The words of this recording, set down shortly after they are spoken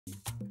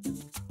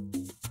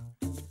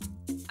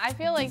I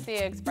feel like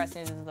the Express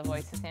News is the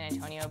voice of San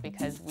Antonio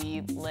because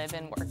we live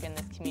and work in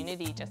this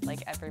community just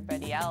like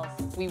everybody else.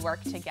 We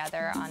work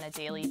together on a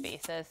daily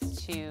basis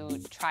to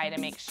try to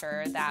make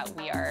sure that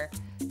we are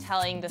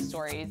telling the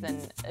stories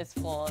in as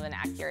full of an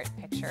accurate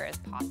picture as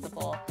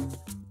possible.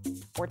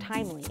 We're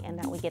timely and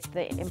that we get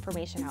the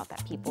information out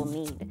that people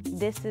need.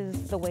 This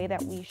is the way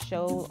that we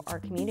show our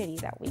community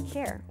that we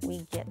care.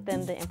 We get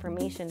them the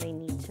information they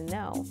need to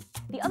know.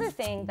 The other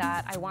thing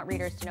that I want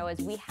readers to know is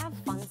we have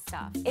fun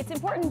stuff. It's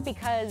important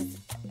because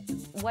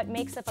what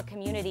makes up a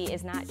community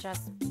is not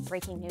just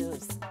breaking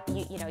news.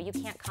 You know, you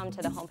can't come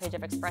to the homepage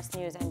of Express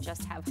News and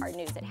just have hard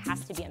news. It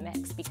has to be a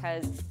mix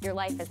because your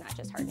life is not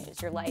just hard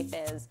news. Your life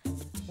is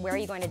where are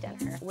you going to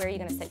dinner? Where are you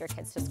going to send your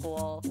kids to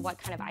school? What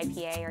kind of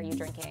IPA are you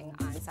drinking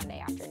on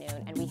Sunday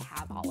afternoon? And we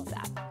have all of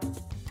that.